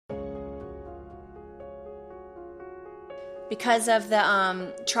Because of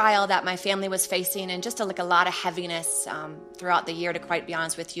the trial that my family was facing and just a lot of heaviness throughout the year, to quite be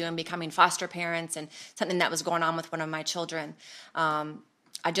honest with you, and becoming foster parents and something that was going on with one of my children,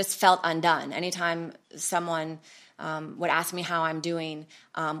 I just felt undone. Anytime someone would ask me how I'm doing,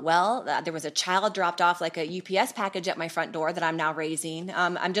 there was a child dropped off like a UPS package at my front door that I'm now raising.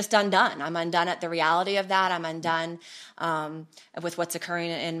 I'm just undone. I'm undone at the reality of that. I'm undone with what's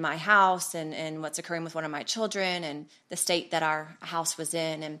occurring in my house and what's occurring with one of my children and the state that our house was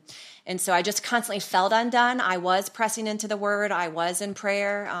in. And so I just constantly felt undone. I was pressing into the word. I was in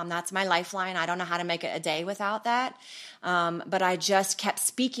prayer. That's my lifeline. I don't know how to make it a day without that. But I just kept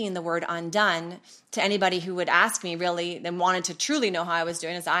speaking the word undone to anybody who would ask me really and wanted to truly know how I was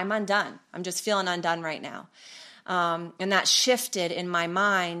doing. Is I'm undone. I'm just feeling undone right now. And that shifted in my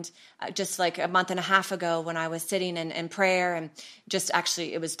mind just like a month and a half ago when I was sitting in prayer, and just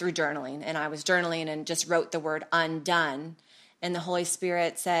actually it was through journaling, and I was journaling and just wrote the word undone. And the Holy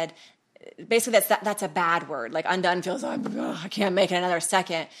Spirit said, basically that's a bad word. Like undone feels like, I can't make it another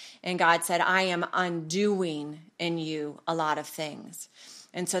second. And God said, I am undoing in you a lot of things.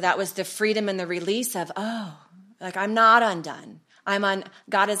 And so that was the freedom and the release of, I'm not undone.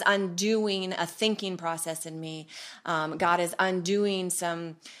 God is undoing a thinking process in me. God is undoing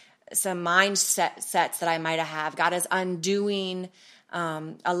some mindsets that I might have. God is undoing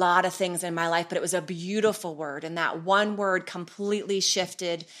a lot of things in my life, but it was a beautiful word. And that one word completely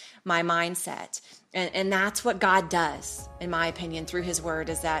shifted my mindset. And that's what God does, in my opinion, through his word,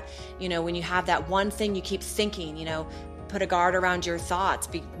 is that, when you have that one thing you keep thinking, put a guard around your thoughts,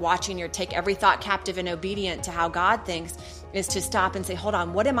 be watching take every thought captive and obedient to how God thinks, is to stop and say, hold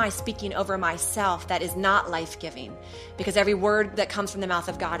on, what am I speaking over myself that is not life-giving? Because every word that comes from the mouth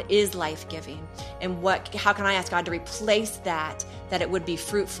of God is life-giving. And how can I ask God to replace that it would be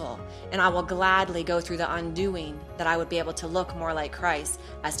fruitful? And I will gladly go through the undoing, that I would be able to look more like Christ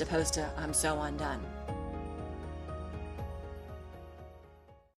as opposed to I'm so undone.